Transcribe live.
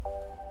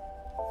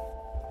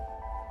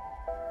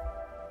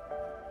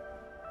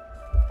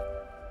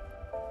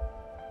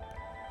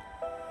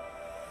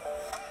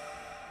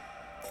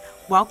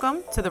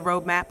Welcome to the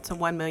Roadmap to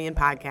 1 Million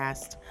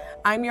podcast.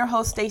 I'm your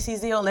host, Stacey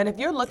Zeal, and if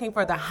you're looking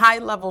for the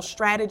high-level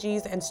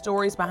strategies and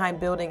stories behind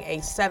building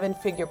a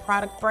seven-figure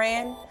product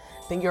brand,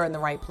 then you're in the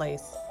right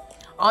place.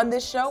 On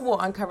this show, we'll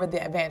uncover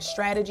the advanced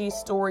strategies,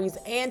 stories,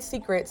 and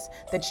secrets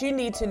that you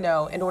need to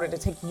know in order to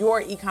take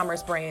your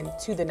e-commerce brand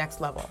to the next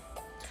level.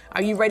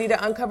 Are you ready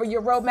to uncover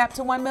your roadmap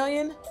to 1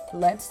 million?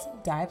 Let's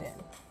dive in.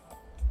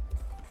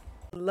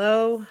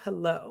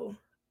 Hello.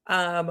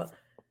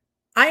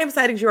 I am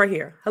excited you are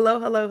here. Hello.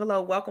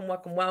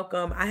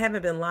 Welcome. I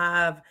haven't been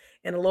live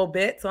in a little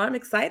bit, so I'm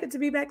excited to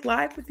be back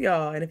live with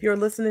y'all. And if you're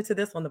listening to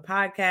this on the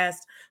podcast,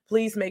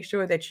 please make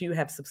sure that you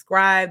have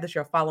subscribed, that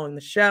you're following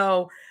the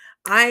show.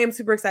 I am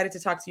super excited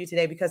to talk to you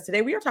today because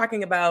today we are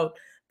talking about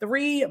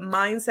 3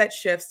 mindset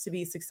shifts to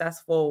be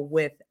successful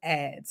with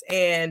ads.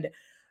 And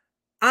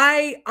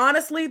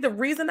the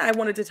reason I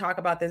wanted to talk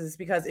about this is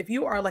because if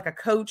you are like a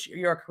coach,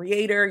 you're a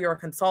creator, you're a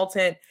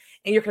consultant,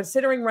 and you're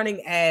considering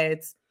running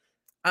ads,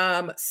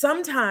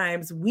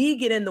 sometimes we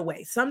get in the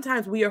way.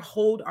 Sometimes we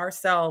hold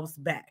ourselves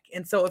back.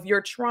 And so if you're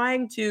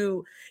trying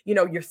to,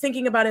 you're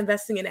thinking about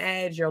investing in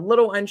ads, you're a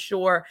little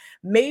unsure,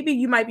 maybe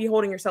you might be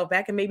holding yourself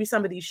back. And maybe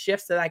some of these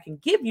shifts that I can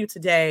give you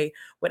today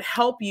would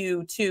help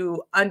you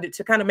to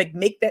kind of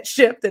make that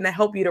shift and to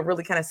help you to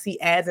really kind of see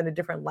ads in a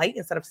different light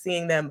instead of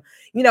seeing them,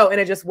 in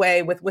a just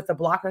way with the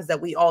blockers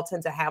that we all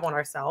tend to have on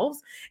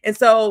ourselves. And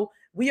so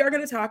we are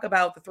going to talk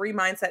about the 3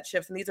 mindset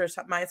shifts. And these are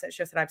some mindset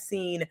shifts that I've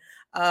seen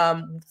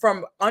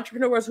from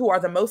entrepreneurs who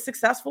are the most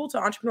successful to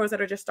entrepreneurs that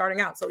are just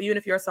starting out. So even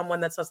if you're someone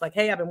that's just like,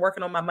 hey, I've been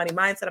working on my money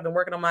mindset, I've been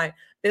working on my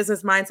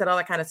business mindset, all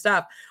that kind of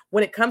stuff.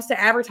 When it comes to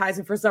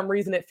advertising, for some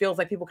reason, it feels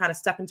like people kind of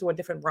step into a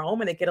different realm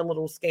and they get a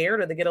little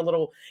scared or they get a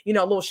little, a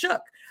little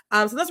shook.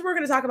 So that's what we're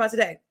going to talk about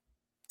today.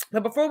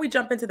 But before we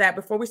jump into that,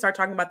 before we start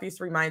talking about these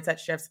 3 mindset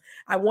shifts,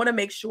 I want to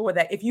make sure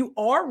that if you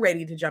are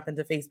ready to jump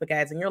into Facebook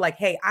ads and you're like,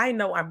 hey, I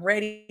know I'm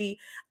ready.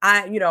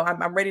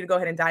 I'm ready to go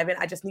ahead and dive in.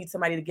 I just need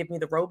somebody to give me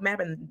the roadmap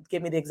and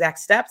give me the exact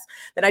steps.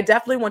 Then I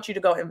definitely want you to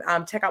go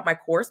and check out my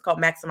course called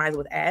Maximize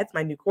with Ads,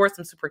 my new course.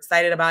 I'm super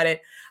excited about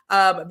it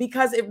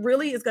because it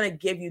really is going to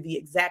give you the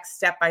exact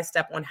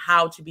step-by-step on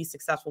how to be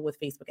successful with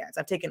Facebook ads.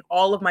 I've taken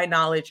all of my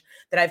knowledge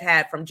that I've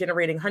had from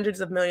generating hundreds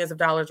of millions of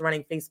dollars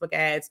running Facebook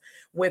ads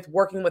with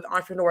working with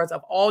entrepreneurs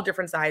of all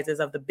different sizes,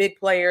 of the big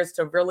players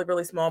to really,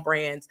 really small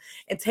brands,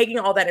 and taking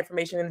all that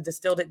information and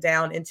distilled it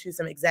down into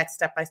some exact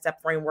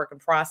step-by-step framework and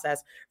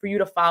process for you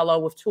to follow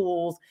with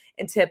tools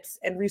and tips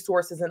and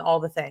resources and all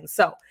the things.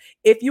 So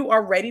if you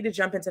are ready to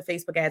jump into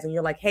Facebook ads and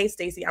you're like, hey,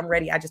 Stacey, I'm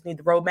ready, I just need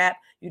the roadmap,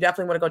 you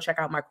definitely want to go check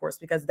out my course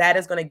because that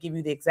is going to give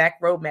you the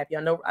exact roadmap.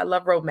 Y'all know I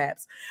love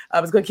roadmaps.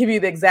 It's going to give you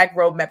the exact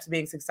roadmap to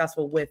being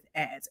successful with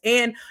ads.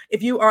 And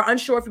if you are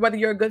unsure whether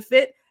you're a good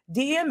fit,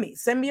 DM me,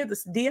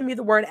 DM me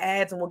the word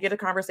ads and we'll get a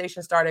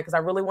conversation started because I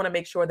really want to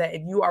make sure that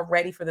if you are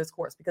ready for this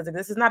course, because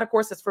this is not a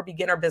course that's for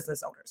beginner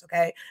business owners.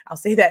 Okay. I'll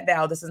say that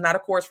now. This is not a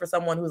course for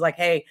someone who's like,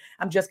 hey,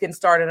 I'm just getting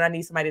started and I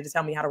need somebody to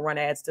tell me how to run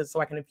ads so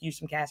I can infuse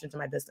some cash into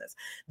my business.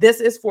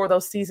 This is for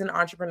those seasoned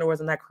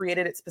entrepreneurs, and I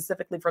created it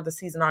specifically for the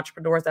seasoned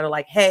entrepreneurs that are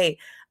like, hey,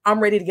 I'm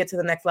ready to get to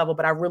the next level,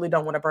 but I really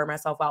don't want to burn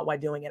myself out while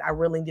doing it. I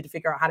really need to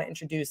figure out how to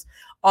introduce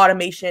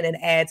automation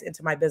and ads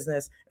into my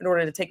business in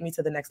order to take me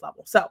to the next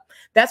level. So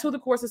that's who the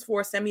course is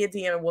for. Send me a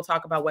DM and we'll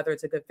talk about whether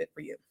it's a good fit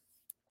for you.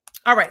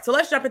 All right, so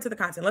let's jump into the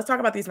content. Let's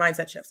talk about these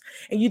mindset shifts.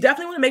 And you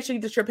definitely want to make sure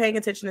that you're paying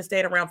attention and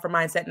staying around for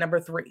mindset number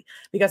 3,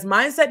 because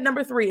mindset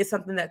number 3 is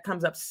something that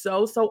comes up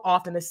so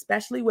often,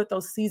 especially with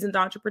those seasoned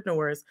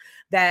entrepreneurs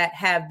that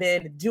have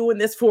been doing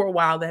this for a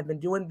while, that have been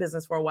doing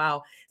business for a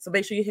while. So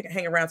make sure you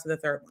hang around to the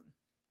third one.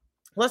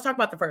 Let's talk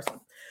about the first one.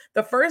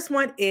 The first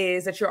one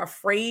is that you're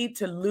afraid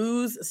to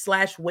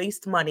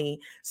lose/waste money,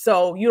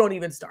 so you don't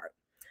even start.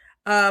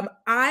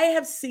 I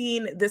have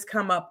seen this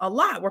come up a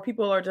lot where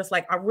people are just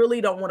like, I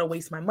really don't want to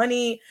waste my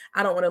money.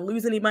 I don't want to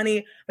lose any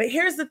money. But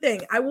here's the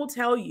thing. I will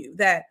tell you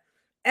that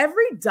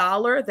every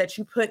dollar that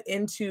you put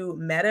into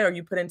Meta or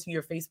you put into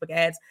your Facebook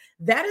ads,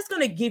 that is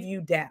going to give you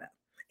data.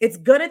 It's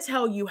going to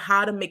tell you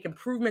how to make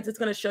improvements. It's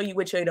going to show you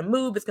which way to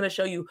move. It's going to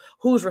show you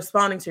who's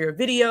responding to your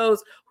videos,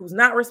 who's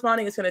not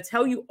responding. It's going to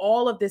tell you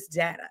all of this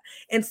data.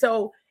 And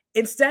so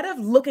instead of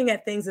looking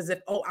at things as if,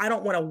 oh, I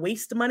don't want to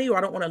waste money or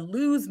I don't want to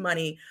lose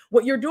money,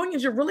 what you're doing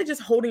is you're really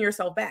just holding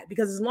yourself back,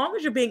 because as long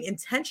as you're being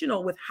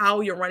intentional with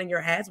how you're running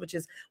your ads, which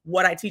is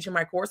what I teach in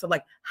my course of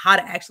like how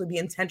to actually be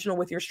intentional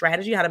with your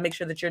strategy, how to make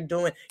sure that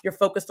you're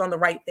focused on the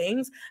right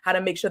things, how to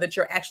make sure that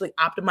you're actually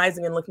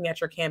optimizing and looking at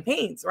your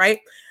campaigns, right?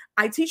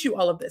 I teach you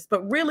all of this,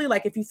 but really,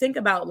 like, if you think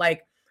about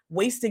like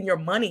wasting your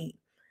money,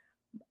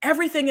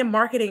 everything in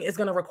marketing is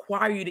going to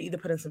require you to either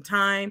put in some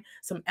time,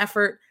 some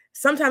effort.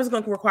 Sometimes it's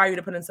going to require you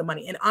to put in some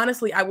money. And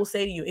honestly, I will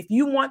say to you, if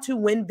you want to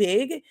win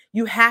big,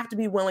 you have to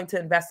be willing to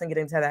invest and get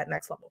into that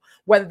next level.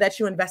 Whether that's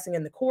you investing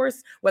in the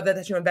course, whether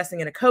that's you investing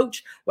in a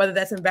coach, whether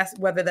that's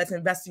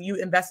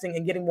investing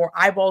in getting more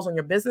eyeballs on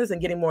your business and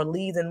getting more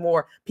leads and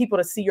more people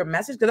to see your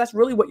message. Because that's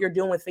really what you're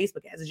doing with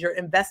Facebook ads, is you're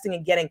investing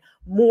in getting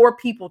more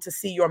people to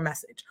see your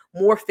message,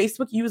 more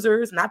Facebook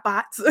users, not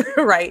bots,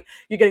 right?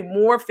 You're getting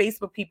more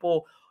Facebook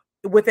people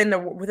within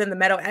the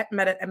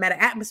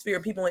meta atmosphere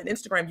of people in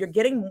Instagram,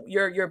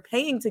 you're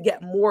paying to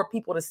get more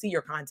people to see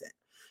your content.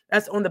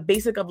 That's on the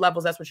basic of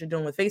levels. That's what you're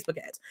doing with Facebook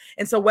ads.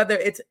 And so whether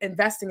it's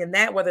investing in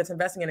that, whether it's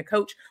investing in a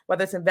coach,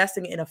 whether it's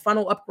investing in a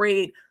funnel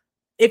upgrade,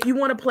 if you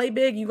want to play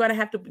big, you're gonna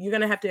have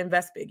to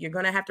invest big. You're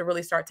gonna have to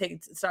really stop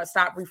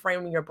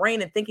reframing your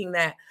brain and thinking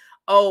that,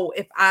 oh,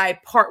 if I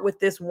part with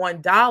this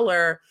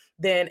 $1,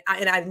 then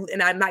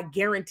I'm not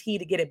guaranteed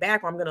to get it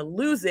back, or I'm gonna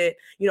lose it,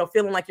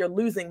 feeling like you're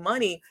losing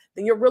money,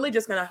 then you're really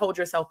just gonna hold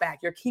yourself back.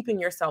 You're keeping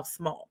yourself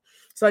small.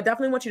 So I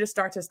definitely want you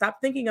to stop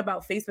thinking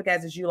about Facebook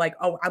ads as you like,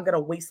 oh, I'm gonna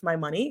waste my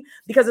money.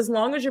 Because as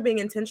long as you're being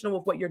intentional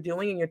with what you're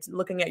doing and you're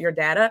looking at your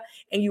data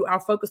and you are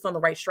focused on the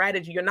right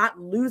strategy, you're not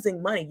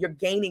losing money, you're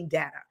gaining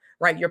data.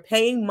 Right? You're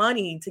paying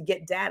money to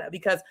get data,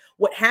 because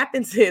what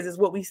happens is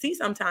what we see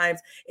sometimes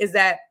is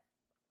that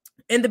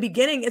in the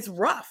beginning, it's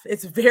rough.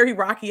 It's very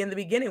rocky in the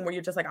beginning, where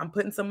you're just like, I'm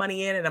putting some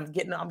money in and I'm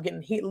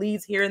getting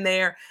leads here and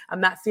there.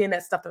 I'm not seeing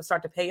that stuff that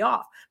start to pay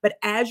off. But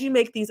as you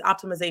make these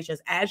optimizations,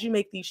 as you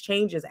make these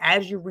changes,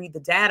 as you read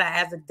the data,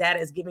 as the data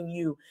is giving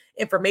you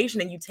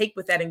information, and you take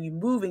with that and you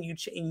move and you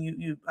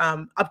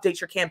update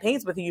your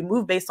campaigns with it, you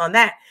move based on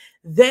that,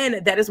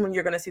 then that is when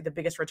you're going to see the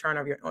biggest return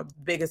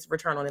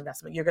on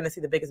investment. You're going to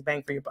see the biggest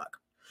bang for your buck.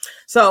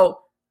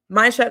 So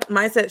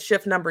mindset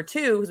shift number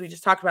 2, because we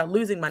just talked about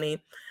losing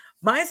money.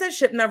 Mindset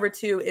shift number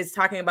 2 is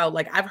talking about,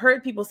 like, I've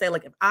heard people say,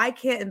 like, if I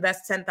can't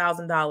invest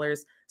 $10,000,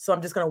 so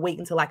I'm just going to wait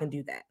until I can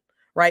do that,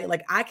 right?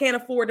 Like, I can't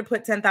afford to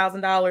put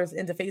 $10,000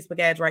 into Facebook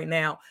ads right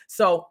now,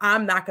 so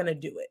I'm not going to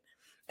do it.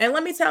 And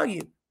let me tell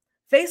you,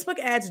 Facebook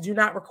ads do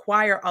not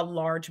require a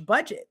large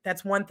budget.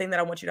 That's one thing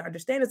that I want you to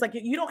understand. Is like,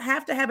 you don't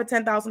have to have a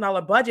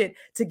 $10,000 budget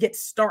to get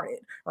started,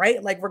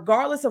 right? Like,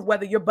 regardless of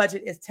whether your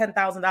budget is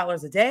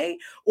 $10,000 a day,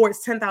 or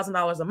it's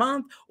 $10,000 a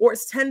month, or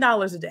it's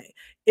 $10 a day,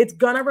 it's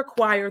going to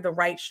require the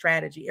right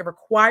strategy. It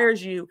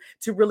requires you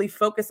to really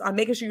focus on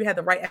making sure you have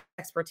the right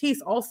expertise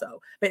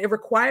also, but it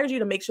requires you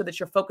to make sure that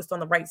you're focused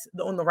on the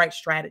right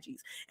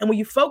strategies. And when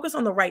you focus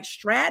on the right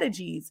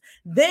strategies,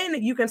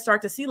 then you can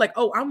start to see, like,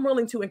 oh, I'm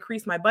willing to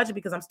increase my budget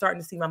because I'm starting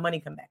to see my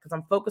money come back because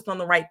I'm focused on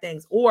the right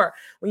things. Or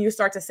when you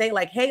start to say,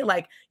 like, hey,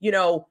 like,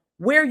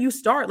 where you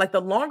start, like, the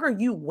longer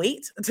you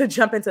wait to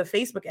jump into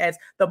Facebook ads,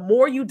 the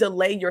more you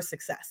delay your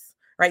success,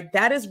 right?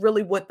 That is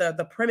really what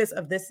the premise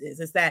of this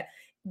is that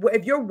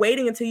if you're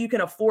waiting until you can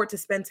afford to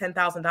spend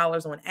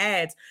 $10,000 on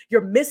ads,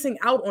 you're missing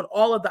out on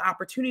all of the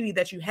opportunity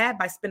that you had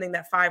by spending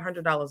that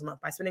 $500 a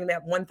month, by spending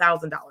that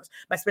 $1,000,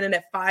 by spending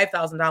that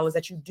 $5,000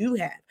 that you do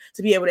have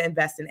to be able to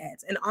invest in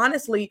ads. And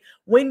honestly,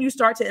 when you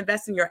start to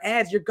invest in your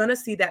ads, you're going to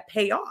see that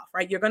pay off,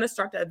 right? You're going to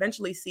start to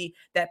eventually see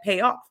that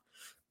pay off.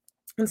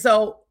 And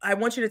so I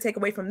want you to take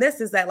away from this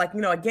is that, like,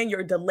 again,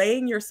 you're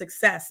delaying your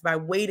success by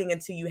waiting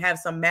until you have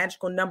some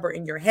magical number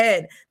in your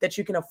head that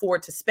you can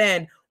afford to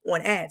spend on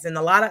ads. And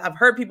I've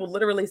heard people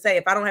literally say,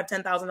 if I don't have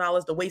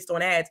 $10,000 to waste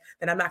on ads,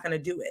 then I'm not going to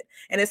do it.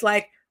 And it's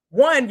like,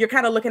 one, you're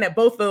kind of looking at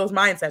both of those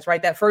mindsets,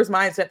 right? That first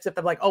mindset shift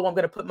of like, oh, I'm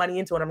going to put money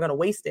into it, I'm going to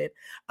waste it,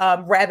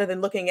 rather than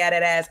looking at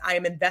it as I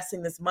am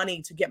investing this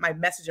money to get my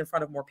message in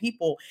front of more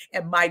people.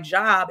 And my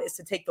job is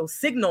to take those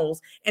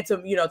signals and to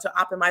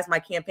optimize my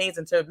campaigns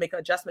and to make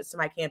adjustments to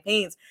my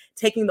campaigns,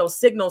 taking those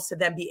signals to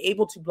then be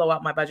able to blow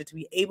out my budget, to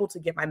be able to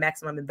get my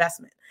maximum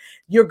investment.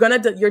 You're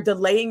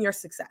delaying your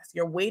success.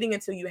 You're waiting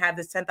until you have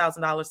this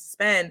 $10,000 to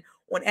spend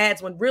on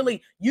ads, when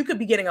really you could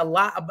be getting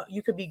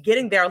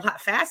there a lot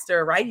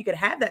faster, right? You could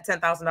have that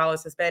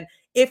 $10,000 to spend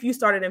if you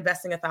started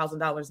investing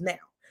 $1,000 now,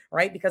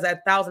 right? Because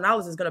that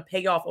 $1,000 is going to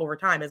pay off over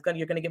time. You're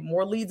going to get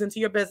more leads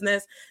into your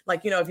business.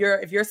 Like, if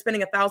you're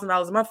spending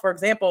 $1,000 a month, for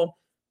example,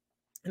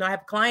 I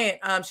have a client,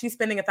 she's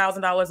spending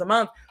 $1,000 a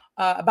month,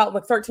 about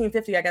like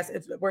 $1,350, I guess.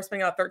 We're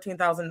spending about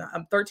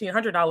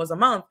 $1,300 a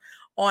month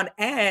on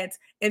ads,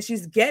 and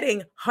she's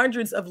getting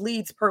hundreds of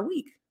leads per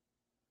week.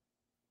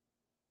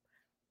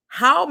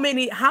 How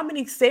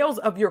many sales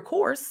of your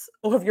course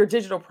or of your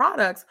digital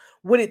products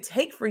would it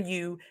take for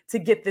you to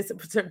get this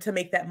to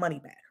make that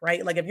money back,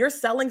 right? Like, if you're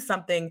selling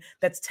something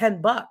that's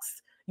 $10,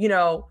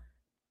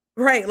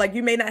 right? Like,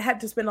 you may not have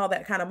to spend all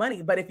that kind of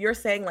money, but if you're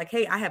saying, like,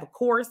 hey, I have a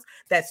course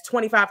that's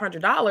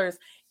 $2,500,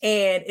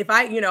 and if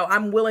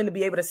I'm willing to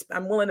be able to put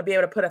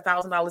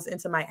 $1,000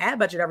 into my ad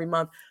budget every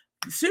month.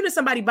 As soon as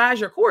somebody buys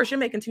your course, you're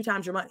making 2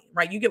 times your money,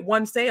 right? You get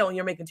one sale and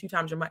you're making 2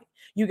 times your money.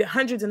 You get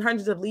hundreds and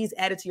hundreds of leads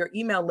added to your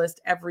email list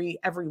every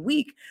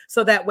week.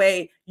 So that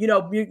way,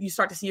 you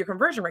start to see your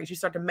conversion rates. You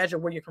start to measure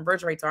where your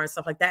conversion rates are and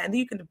stuff like that. And then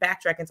you can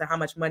backtrack into how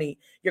much money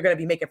you're going to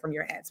be making from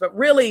your ads. But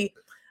really,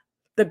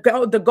 the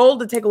goal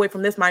to take away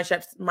from this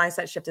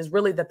mindset shift is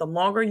really that the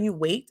longer you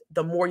wait,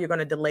 the more you're going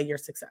to delay your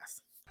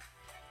success.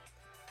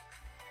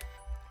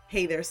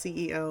 Hey there,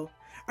 CEO.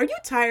 Are you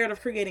tired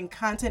of creating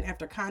content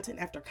after content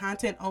after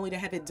content only to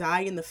have it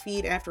die in the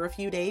feed after a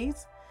few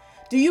days?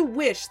 Do you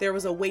wish there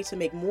was a way to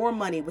make more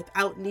money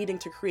without needing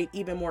to create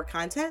even more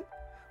content?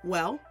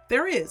 Well,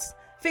 there is.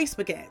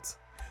 Facebook ads.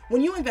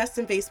 When you invest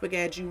in Facebook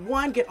ads, you,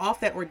 one, get off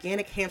that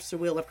organic hamster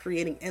wheel of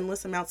creating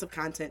endless amounts of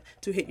content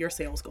to hit your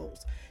sales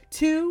goals.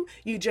 Two,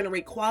 you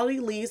generate quality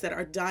leads that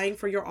are dying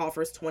for your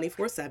offers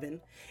 24/7.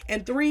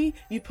 And three,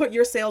 you put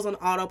your sales on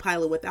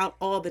autopilot without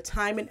all the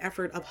time and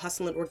effort of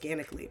hustling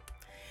organically.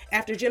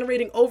 After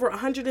generating over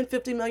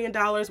 $150 million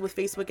with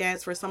Facebook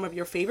ads for some of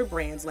your favorite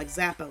brands like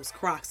Zappos,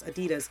 Crocs,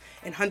 Adidas,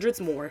 and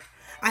hundreds more,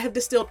 I have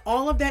distilled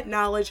all of that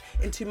knowledge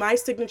into my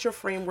signature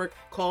framework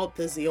called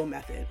the Zeal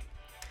Method.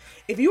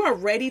 If you are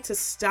ready to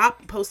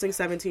stop posting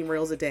 17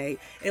 reels a day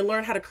and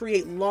learn how to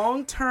create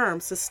long-term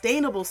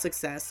sustainable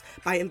success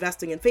by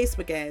investing in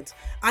Facebook ads,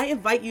 I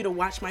invite you to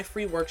watch my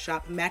free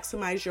workshop,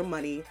 Maximize Your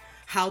Money: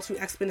 How to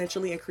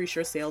Exponentially Increase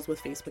Your Sales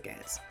with Facebook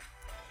Ads.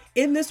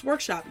 In this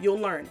workshop, you'll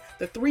learn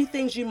the 3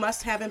 things you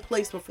must have in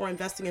place before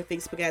investing in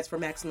Facebook ads for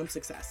maximum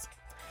success.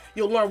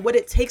 You'll learn what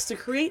it takes to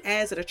create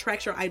ads that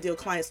attract your ideal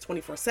clients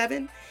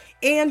 24/7,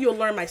 and you'll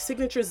learn my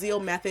signature Zeal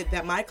method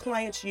that my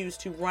clients use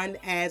to run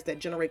ads that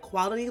generate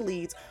quality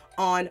leads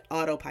on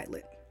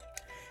autopilot.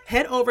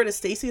 Head over to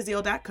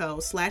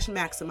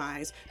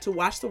stacyzeal.co/maximize to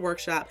watch the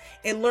workshop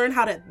and learn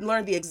how to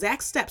learn the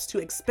exact steps to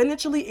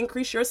exponentially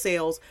increase your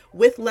sales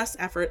with less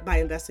effort by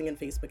investing in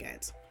Facebook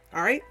ads.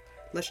 All right,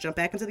 let's jump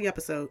back into the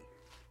episode.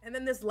 And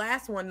then this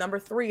last one, number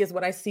 3, is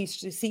what I see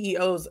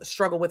CEOs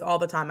struggle with all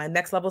the time. My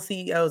next level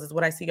CEOs is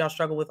what I see y'all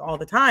struggle with all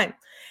the time.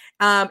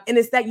 And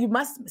it's that you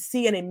must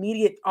see an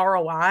immediate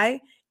ROI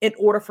in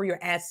order for your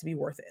ads to be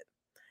worth it.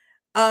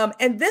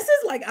 And this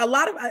is like a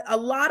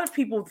lot of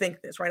people think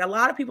this, right? A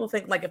lot of people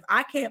think like, if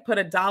I can't put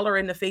 $1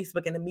 into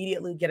Facebook and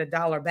immediately get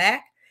 $1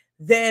 back,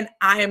 then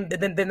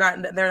they're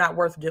not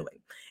worth doing.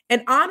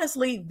 And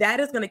honestly, that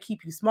is going to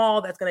keep you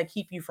small. That's going to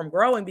keep you from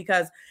growing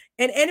because,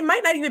 and it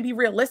might not even be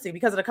realistic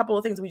because of a couple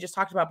of things we just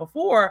talked about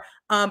before.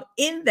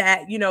 In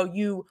that,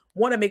 you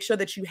want to make sure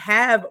that you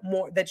have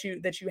more, that you're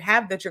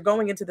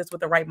going into this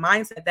with the right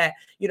mindset, that,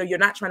 you're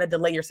not trying to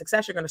delay your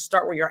success. You're going to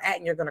start where you're at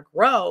and you're going to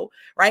grow,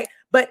 right?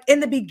 But in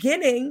the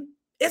beginning,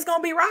 it's going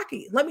to be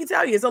rocky. Let me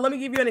tell you. So let me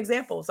give you an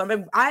example.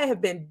 I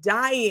have been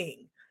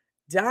dying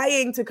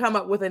to come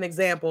up with an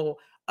example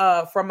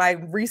from my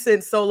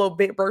recent solo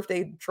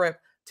birthday trip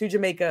to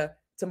Jamaica,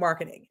 to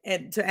marketing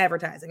and to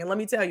advertising. And let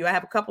me tell you, I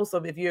have a couple. So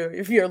if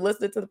you're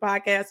listening to the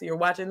podcast or you're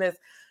watching this,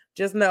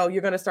 just know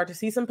you're going to start to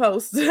see some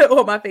posts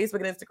on my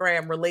Facebook and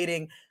Instagram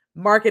relating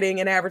marketing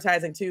and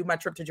advertising to my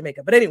trip to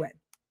Jamaica. But anyway,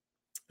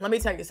 let me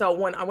tell you. So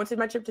when I went to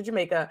my trip to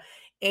Jamaica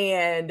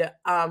and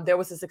there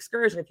was this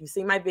excursion, if you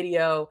see my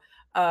video,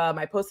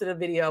 I posted a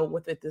video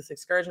with this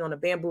excursion on a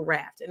bamboo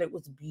raft, and it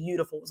was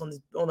beautiful. It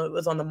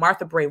was on the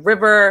Martha Brae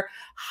River.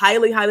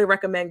 Highly, highly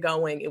recommend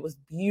going. It was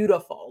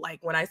beautiful. Like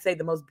when I say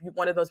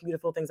one of those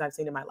beautiful things I've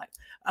seen in my life.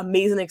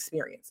 Amazing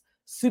experience.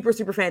 Super,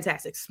 super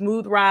fantastic.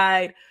 Smooth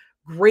ride.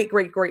 Great,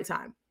 great, great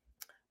time.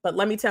 But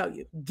let me tell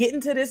you, getting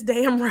to this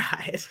damn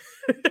ride,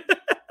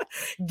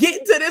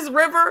 getting to this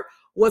river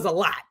was a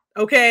lot.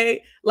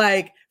 Okay.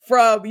 Like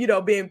from,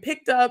 being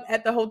picked up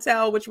at the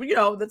hotel, which,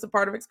 that's a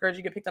part of excursion.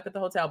 You get picked up at the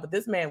hotel, but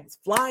this man was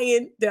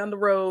flying down the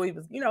road. He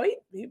was, he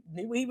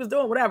was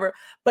doing whatever.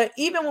 But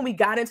even when we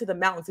got into the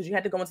mountains, because you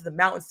had to go into the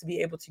mountains to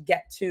be able to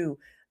get to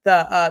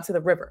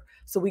the river.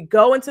 So we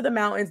go into the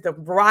mountains. The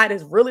ride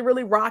is really,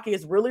 really rocky.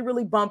 It's really,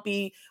 really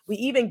bumpy. We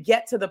even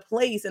get to the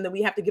place and then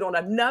we have to get on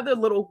another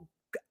little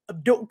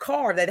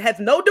car that has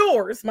no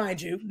doors,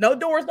 mind you, no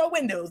doors, no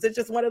windows. It's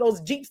just one of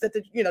those Jeeps that,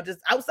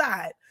 just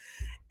outside.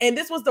 And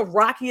this was the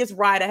rockiest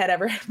ride I had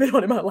ever been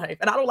on in my life.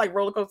 And I don't like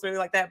roller coasters or anything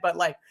like that, but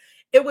like,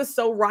 it was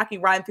so rocky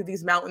riding through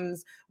these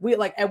mountains. We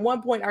at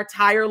one point, our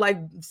tire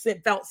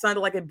sounded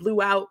like it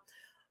blew out.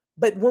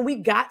 But when we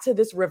got to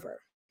this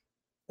river,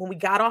 when we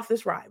got off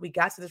this ride,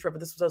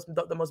 this was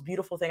the most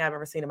beautiful thing I've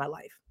ever seen in my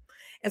life.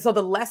 And so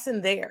the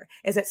lesson there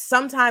is that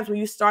sometimes when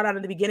you start out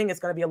in the beginning, it's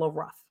going to be a little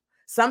rough.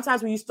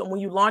 Sometimes when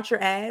you launch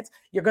your ads,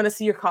 you're going to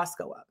see your costs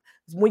go up.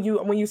 When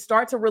you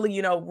start to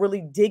really,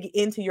 really dig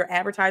into your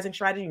advertising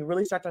strategy, you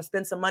really start to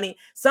spend some money.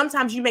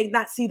 Sometimes you may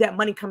not see that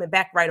money coming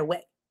back right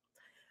away.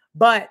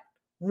 But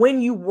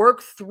when you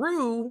work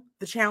through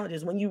the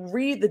challenges, when you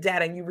read the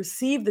data and you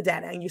receive the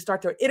data and you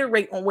start to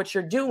iterate on what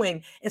you're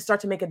doing and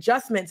start to make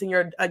adjustments, and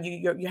you're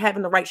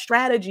having the right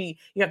strategy,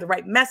 you have the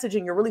right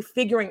messaging, you're really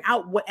figuring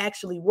out what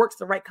actually works,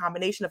 the right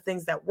combination of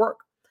things that work.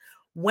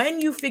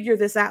 When you figure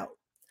this out,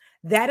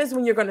 that is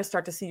when you're going to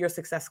start to see your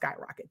success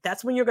skyrocket.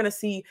 That's when you're going to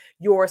see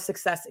your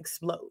success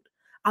explode.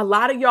 A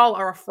lot of y'all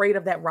are afraid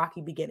of that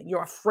rocky beginning.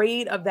 You're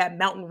afraid of that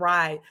mountain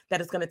ride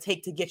that it's going to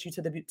take to get you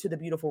to the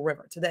beautiful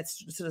river, to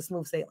the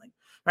smooth sailing,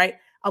 right?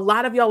 A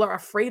lot of y'all are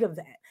afraid of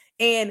that.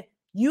 And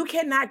you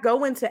cannot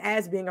go into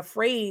ads being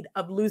afraid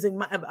of losing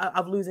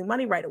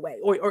money right away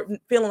or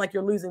feeling like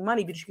you're losing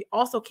money, but you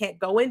also can't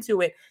go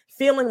into it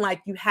feeling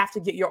like you have to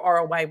get your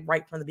ROI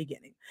right from the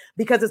beginning,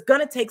 because it's going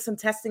to take some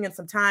testing and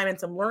some time and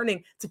some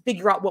learning to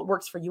figure out what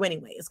works for you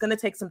anyway. It's going to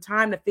take some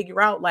time to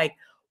figure out like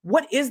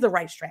what is the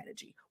right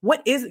strategy?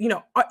 What is,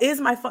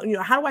 is my fun,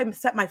 how do I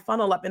set my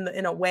funnel up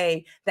in a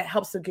way that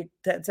helps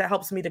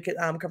helps me to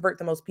convert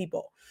the most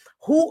people?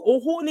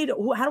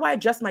 How do I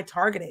adjust my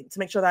targeting to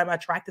make sure that I'm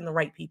attracting the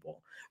right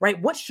people,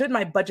 right? What should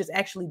my budgets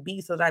actually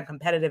be so that I'm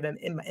competitive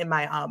in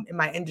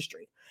my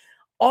industry?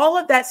 All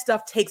of that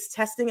stuff takes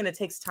testing and it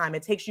takes time.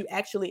 It takes you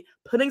actually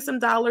putting some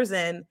dollars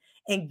in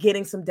and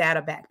getting some data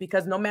back,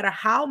 because no matter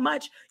how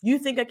much you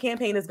think a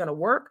campaign is going to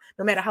work,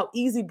 no matter how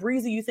easy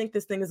breezy you think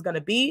this thing is going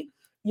to be,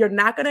 you're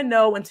not going to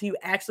know until you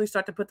actually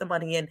start to put the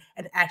money in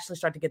and actually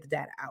start to get the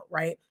data out,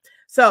 right?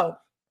 So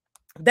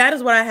that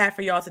is what I have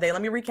for y'all today.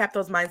 Let me recap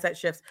those mindset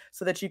shifts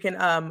so that you can,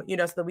 so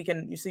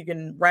you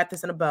can wrap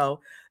this in a bow.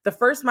 The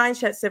first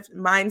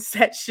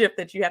mindset shift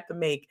that you have to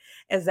make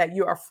is that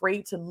you're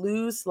afraid to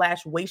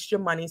lose/waste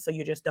your money, so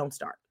you just don't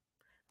start.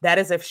 That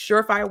is a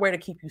surefire way to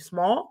keep you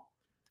small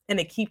and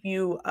to keep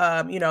you,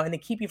 and to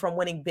keep you from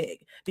winning big,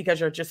 because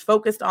you're just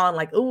focused on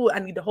like, oh, I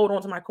need to hold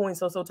on to my coin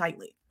so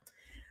tightly.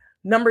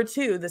 Number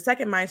two, the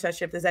second mindset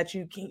shift is that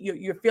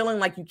you're feeling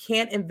like you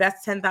can't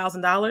invest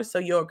 $10,000, so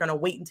you're going to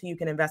wait until you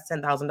can invest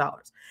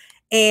 $10,000.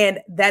 And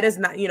that is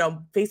not,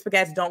 Facebook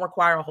ads don't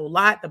require a whole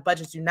lot. The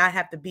budgets do not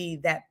have to be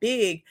that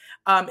big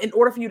in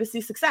order for you to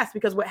see success,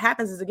 because what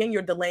happens is, again,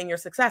 you're delaying your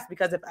success,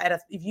 because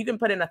if you can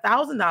put in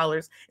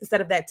 $1,000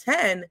 instead of that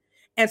 10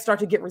 and start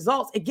to get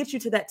results, it gets you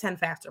to that 10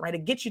 faster, right?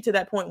 It gets you to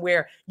that point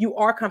where you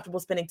are comfortable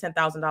spending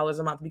 $10,000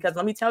 a month, because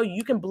let me tell you,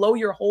 you can blow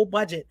your whole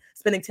budget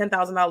spending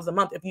 $10,000 a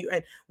month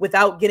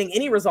without getting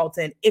any results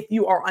in, if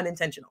you are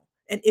unintentional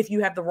and if you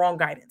have the wrong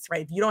guidance,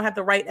 right? If you don't have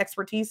the right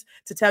expertise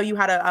to tell you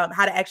how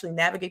to actually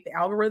navigate the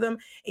algorithm,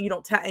 and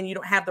you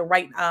don't have the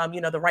right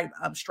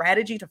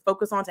strategy to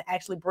focus on to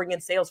actually bring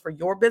in sales for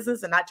your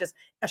business and not just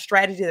a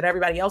strategy that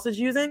everybody else is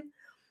using,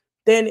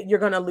 then you're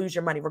going to lose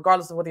your money,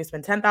 regardless of whether you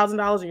spend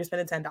 $10,000 or you're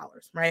spending $10,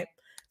 right?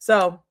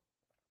 So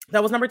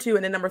that was number two.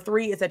 And then number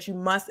three is that you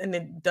must, and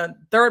then the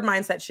third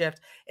mindset shift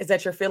is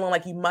that you're feeling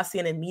like you must see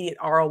an immediate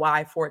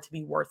ROI for it to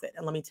be worth it.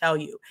 And let me tell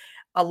you,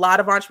 a lot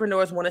of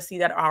entrepreneurs want to see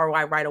that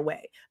ROI right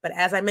away. But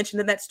as I mentioned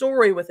in that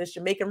story with this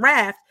Jamaican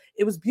raft,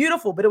 it was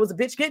beautiful, but it was a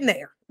bitch getting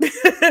there.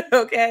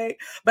 Okay.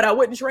 But I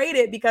wouldn't trade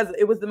it, because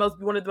it was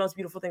one of the most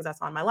beautiful things I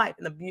saw in my life,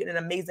 and an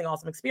amazing,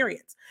 awesome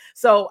experience.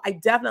 So I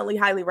definitely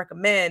highly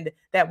recommend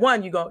that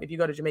if you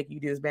go to Jamaica, you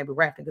do this bamboo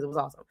rafting, because it was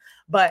awesome.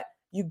 But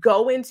you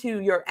go into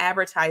your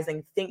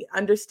advertising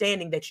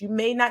understanding that you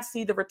may not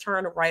see the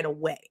return right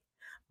away.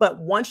 But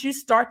once you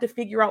start to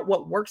figure out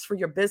what works for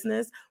your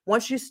business,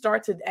 once you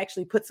start to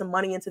actually put some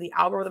money into the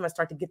algorithm and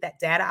start to get that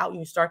data out, and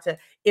you start to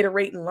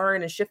iterate and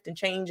learn and shift and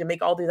change and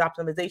make all these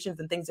optimizations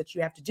and things that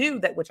you have to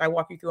do, which I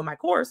walk you through in my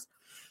course,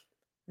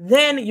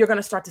 then you're going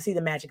to start to see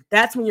the magic.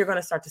 That's when you're going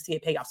to start to see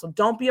it pay off. So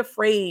don't be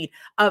afraid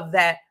of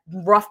that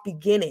rough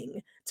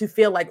beginning to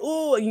feel like,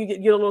 oh, you get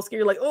a little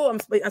scared, like, oh, I'm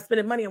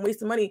spending money, I'm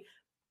wasting money.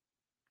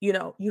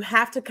 You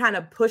have to kind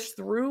of push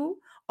through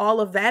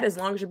all of that, as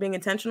long as you're being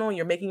intentional and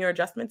you're making your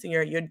adjustments, and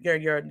you're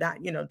not,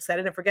 set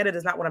it and forget it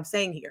is not what I'm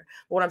saying here.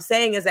 But what I'm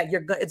saying is that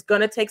it's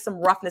going to take some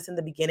roughness in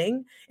the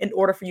beginning in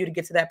order for you to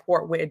get to that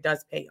point where it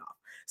does pay off.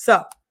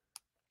 So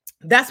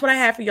that's what I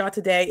have for y'all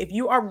today. If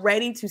you are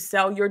ready to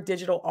sell your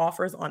digital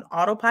offers on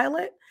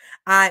autopilot,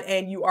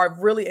 and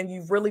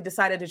you've really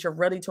decided that you're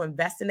ready to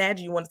invest in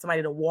ads, you want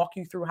somebody to walk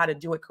you through how to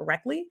do it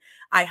correctly,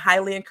 I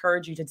highly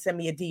encourage you to send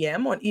me a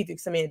DM on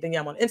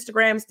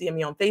Instagram, DM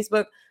me on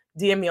Facebook,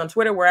 DM me on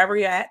Twitter, wherever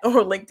you're at,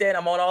 or LinkedIn.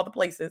 I'm on all the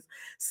places.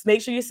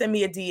 Make sure you send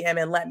me a DM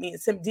and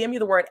DM me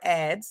the word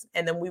ads,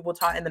 and then we will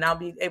talk, and then I'll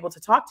be able to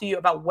talk to you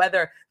about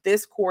whether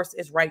this course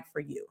is right for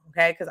you.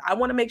 Okay. Because I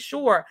want to make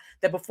sure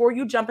that before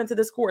you jump into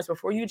this course,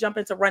 before you jump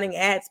into running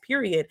ads,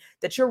 period,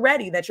 that you're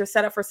ready, that you're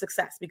set up for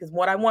success, because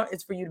what I want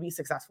is for you to be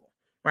successful.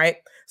 Right.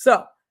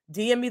 So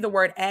DM me the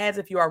word ads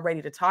if you are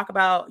ready to talk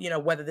about,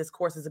 whether this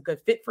course is a good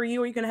fit for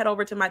you, or you can head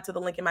over to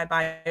the link in my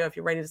bio if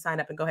you're ready to sign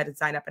up, and go ahead and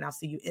sign up, and I'll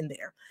see you in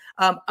there.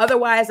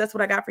 Otherwise, that's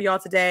what I got for y'all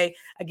today.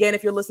 Again,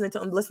 if you're listening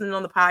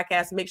on the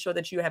podcast, make sure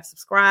that you have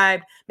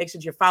subscribed, make sure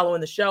that you're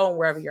following the show and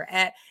wherever you're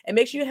at, and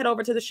make sure you head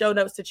over to the show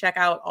notes to check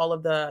out all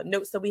of the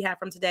notes that we have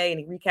from today,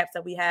 any recaps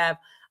that we have,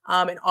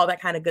 and all that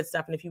kind of good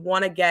stuff. And if you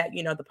want to get,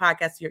 the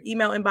podcast to your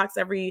email inbox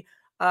every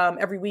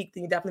week,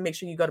 then you definitely make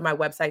sure you go to my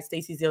website,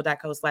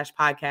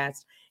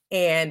 stacyzeal.co/podcast.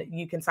 And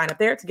you can sign up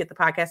there to get the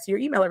podcast to your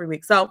email every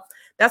week. So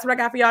that's what I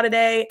got for y'all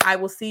today. I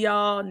will see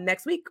y'all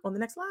next week on the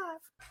next live.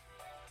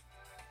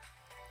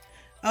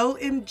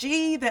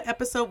 OMG, that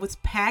episode was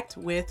packed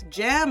with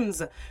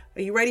gems. Are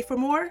you ready for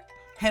more?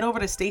 Head over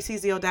to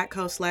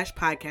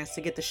stacyzeal.co/podcast to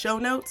get the show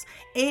notes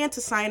and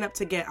to sign up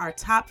to get our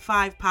top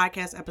 5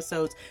 podcast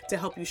episodes to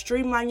help you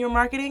streamline your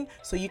marketing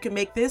so you can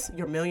make this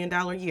your $1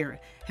 million year.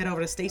 Head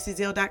over to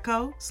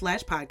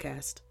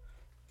stacyzeal.co/podcast.